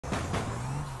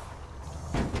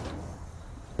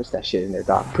Push that shit in there,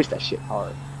 dog. Push that shit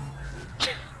hard.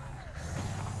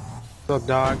 What's up,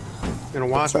 dog? Gonna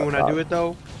watch me when I do it,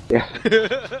 though? Yeah.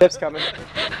 Tiff's coming.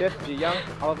 Tiff, G Young,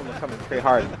 all of them are coming pretty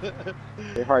hard.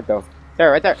 Pretty hard, though.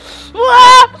 There, right there.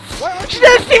 What? She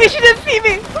didn't see me! She didn't see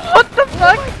me! What the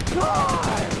fuck?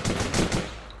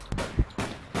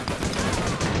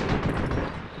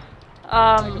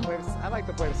 Oh my god! I like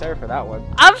to blame Sarah for that one.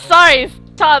 I'm sorry,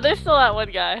 Todd, there's still that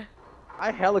one guy.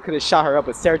 I hella could have shot her up,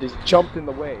 but Sarah just jumped in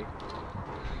the way.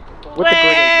 With the Wait. grenade,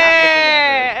 not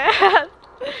looking at her.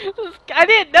 I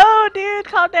didn't know, dude.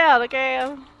 Calm down, okay?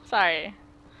 I'm sorry.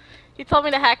 He told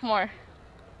me to hack more.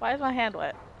 Why is my hand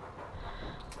wet?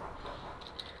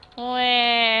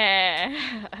 I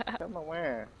don't know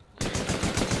where.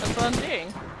 That's what I'm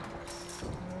doing.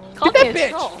 Call Get me that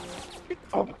a bitch! troll.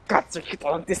 Oh god, sir, get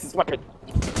on this weapon!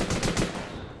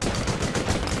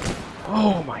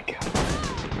 Oh my god.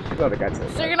 No, the guy said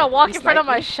So you're gonna walk in front of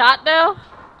my shot now?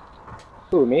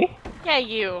 Who, me? Yeah,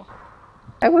 you.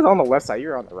 I was on the left side,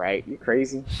 you're on the right. You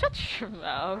crazy? Shut your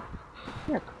mouth.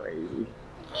 You're crazy.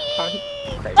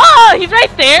 Oh, he's right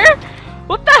there?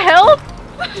 What the hell?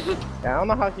 Yeah, I don't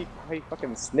know how he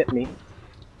fucking snipped me.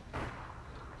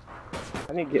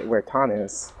 I need to get where Tan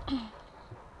is.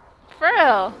 For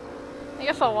real. I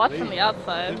guess I'll watch from the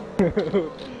outside.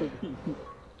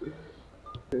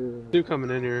 Two coming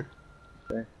in here.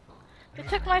 Okay. They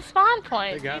took my spawn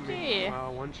point. They got me. GG.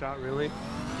 Wow, one shot, really?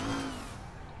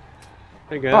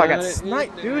 They I got got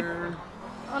sniped, dude.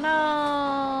 Oh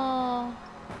no.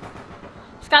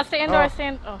 Scott, stay indoors, stay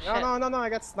in. Oh shit. No, I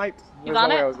got sniped. He's There's on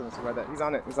no it? way I was gonna survive that. He's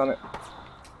on it, he's on it.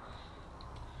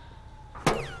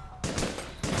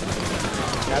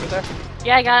 Got it there?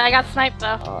 Yeah, I got sniped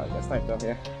though. Oh, I got sniped though,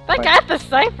 yeah. That guy at the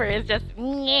sniper is just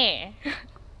nyeh.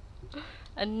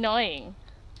 Annoying.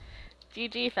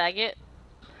 GG, faggot.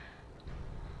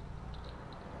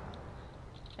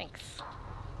 Thanks.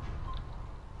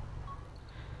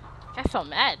 Guy's so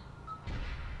mad.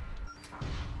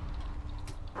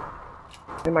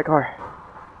 In my car.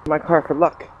 In my car for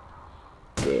luck.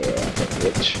 Yeah, that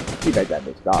bitch. Teabag that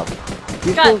bitch, dog.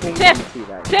 You Got told me Tiff! you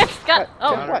teabag. Tiff's got.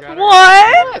 Oh, what?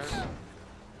 what?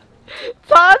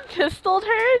 Todd pistoled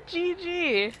her?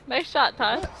 GG. Nice shot,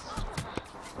 Todd.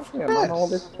 Yeah, I'm on all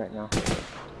this right now.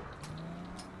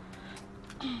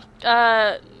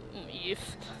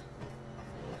 East.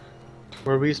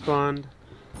 Where we spawned.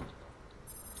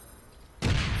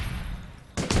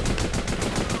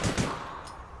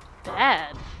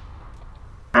 Bad.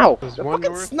 Ow! There's The one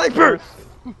fucking north, sniper!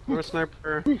 North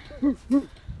sniper.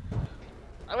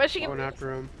 I wish you Going could.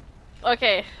 after him.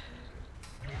 Okay.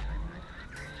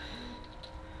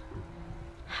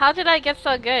 How did I get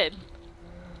so good?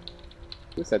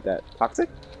 Who said that? Toxic?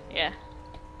 Yeah.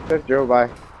 Tiff drove by.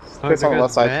 Tiff's on the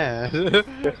left side.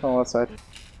 Tiff's on the left side.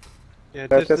 Yeah,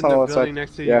 Tiff's Tiff's in on the the left building side.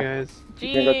 next to Yeah. you guys.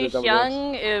 You can go through Ji the double doors.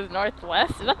 Hyung is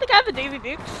northwest. Is that the guy with the Daisy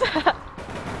Dukes?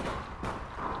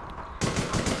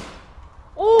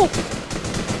 Ooh!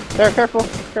 There, careful,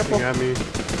 They careful. got me.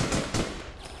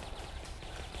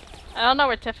 I don't know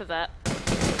where Tiff is at.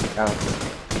 Yeah.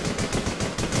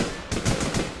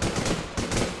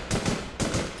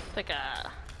 It's like a...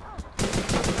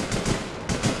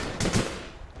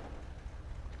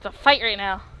 It's a fight right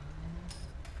now.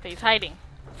 But he's hiding.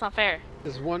 It's not fair.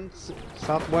 There's one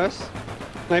southwest.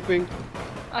 Sniping.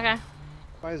 Okay.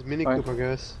 By his mini Fine. coupe, I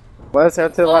guess. Well, let's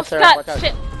head to the Oh, left, Sarah. Scott! Watch out.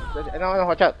 Shit! No,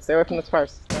 watch out. Stay away from the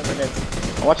spires.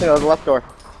 I'm watching the left door.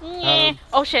 Nah.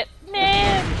 Oh shit!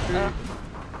 Nah.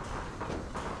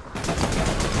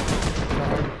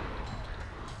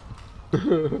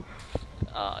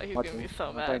 Oh, he's gonna be so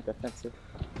I'm playing mad. defensive.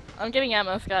 I'm getting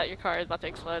ammo, Scott. Your car is about to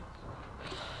explode.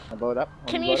 I'll blow it up.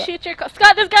 Can you shoot your car?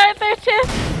 Scott, this guy right there,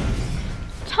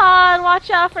 Tiff! Todd, watch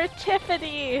out for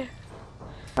Tiffany!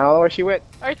 I don't know where she went.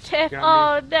 Or Tiff,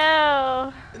 Got oh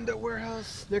no! In the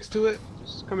warehouse next to it.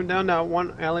 Just coming down that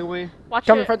one alleyway. Watch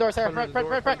Come in it. front door, Sarah. Front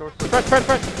Front. door.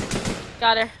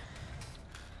 Got her.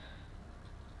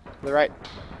 To the right.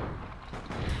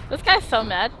 This guy's so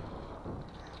mad.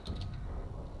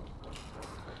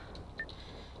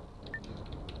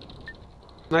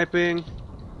 Sniping.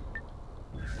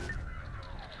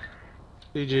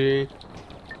 GG.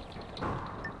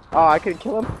 Oh, I couldn't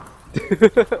kill him?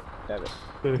 Damn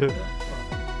it.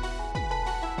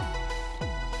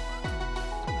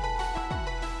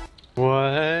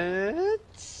 What?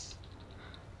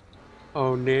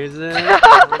 Oh, Nathan?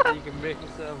 You can make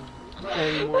yourself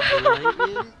any more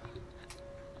blatant?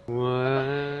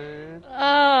 What?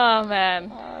 Oh man.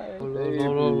 Hi, Lo, baby.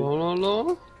 lo, lo, lo, lo,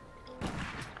 lo.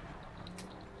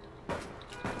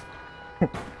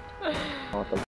 I want the